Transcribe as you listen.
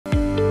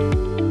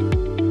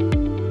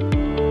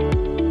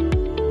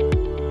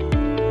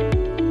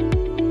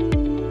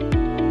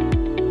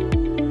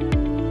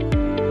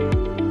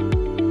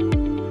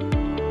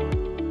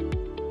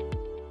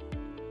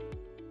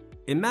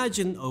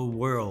Imagine a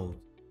world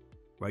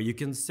where you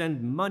can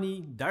send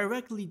money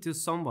directly to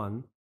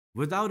someone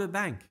without a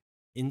bank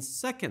in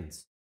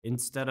seconds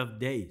instead of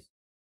days.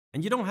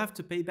 And you don't have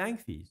to pay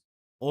bank fees.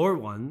 Or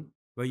one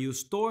where you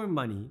store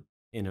money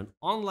in an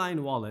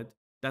online wallet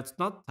that's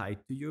not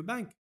tied to your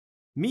bank,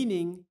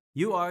 meaning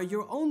you are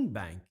your own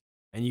bank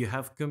and you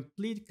have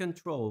complete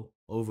control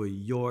over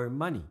your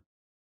money.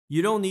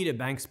 You don't need a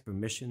bank's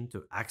permission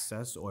to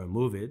access or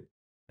move it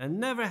and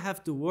never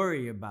have to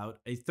worry about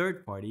a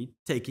third party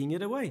taking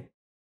it away.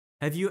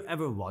 Have you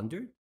ever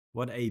wondered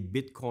what a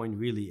Bitcoin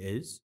really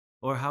is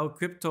or how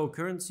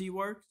cryptocurrency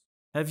works?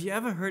 Have you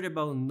ever heard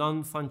about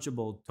non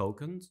fungible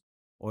tokens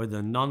or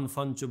the non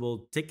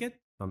fungible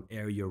ticket from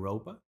Air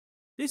Europa?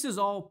 This is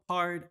all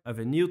part of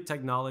a new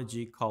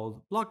technology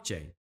called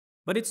blockchain,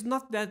 but it's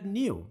not that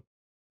new,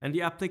 and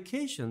the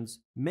applications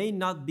may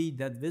not be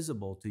that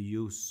visible to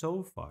you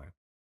so far.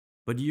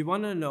 But do you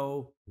want to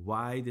know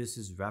why this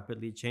is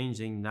rapidly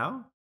changing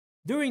now?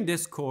 During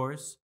this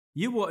course,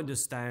 you will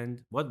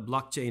understand what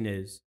blockchain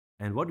is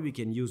and what we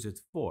can use it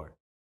for.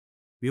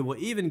 We will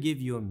even give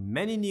you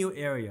many new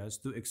areas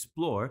to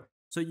explore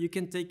so you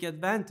can take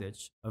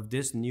advantage of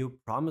this new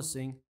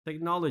promising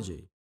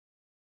technology.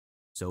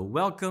 So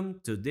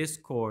welcome to this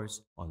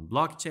course on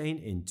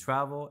blockchain in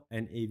travel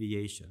and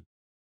aviation,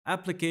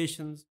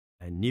 applications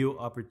and new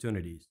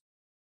opportunities.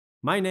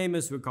 My name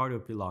is Ricardo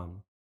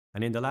Pilon,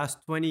 and in the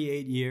last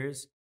 28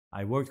 years,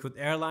 I worked with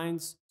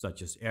airlines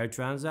such as Air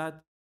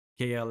Transat,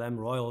 KLM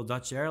Royal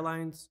Dutch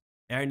Airlines,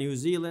 Air New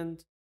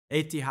Zealand,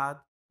 Etihad,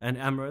 and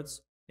Emirates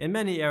in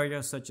many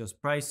areas such as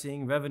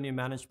pricing, revenue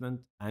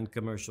management, and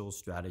commercial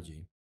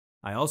strategy.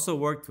 I also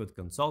worked with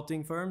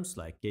consulting firms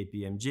like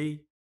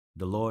KPMG,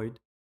 Deloitte,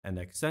 and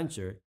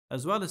Accenture,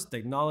 as well as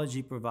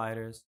technology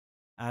providers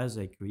as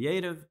a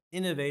creative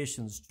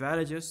innovation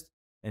strategist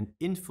and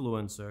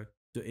influencer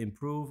to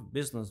improve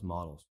business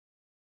models.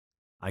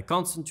 I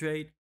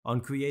concentrate on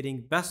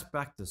creating best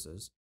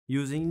practices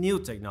using new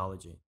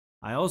technology.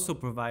 I also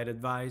provide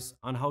advice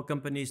on how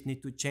companies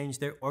need to change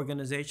their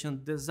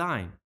organization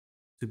design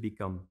to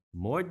become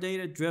more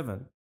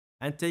data-driven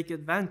and take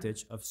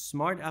advantage of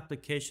smart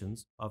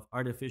applications of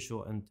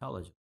artificial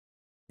intelligence.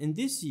 In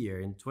this year,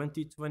 in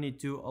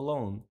 2022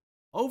 alone,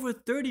 over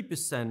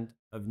 30%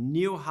 of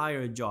new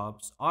hire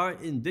jobs are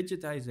in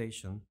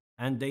digitization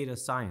and data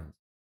science.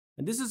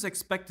 And this is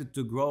expected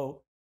to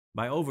grow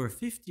by over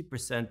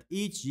 50%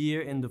 each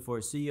year in the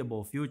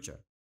foreseeable future.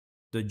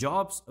 The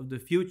jobs of the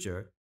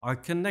future are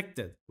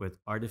connected with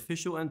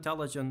artificial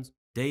intelligence,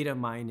 data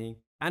mining,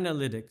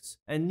 analytics,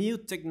 and new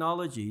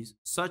technologies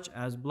such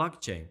as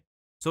blockchain.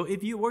 So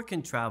if you work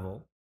in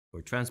travel,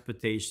 or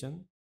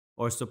transportation,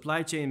 or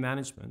supply chain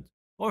management,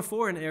 or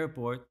for an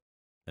airport,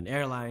 an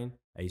airline,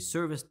 a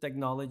service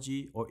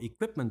technology, or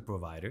equipment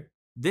provider,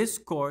 this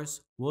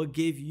course will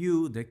give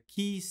you the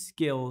key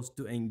skills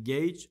to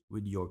engage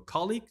with your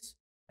colleagues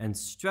and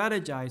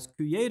strategize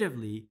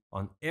creatively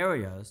on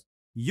areas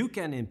you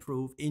can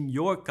improve in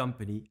your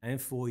company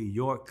and for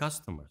your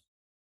customers.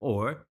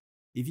 Or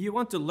if you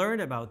want to learn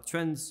about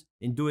trends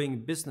in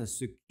doing business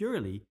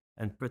securely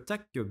and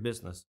protect your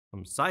business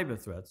from cyber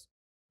threats,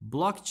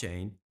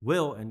 blockchain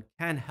will and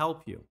can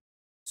help you.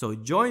 So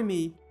join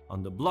me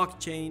on the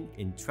Blockchain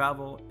in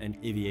Travel and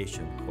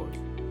Aviation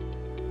course.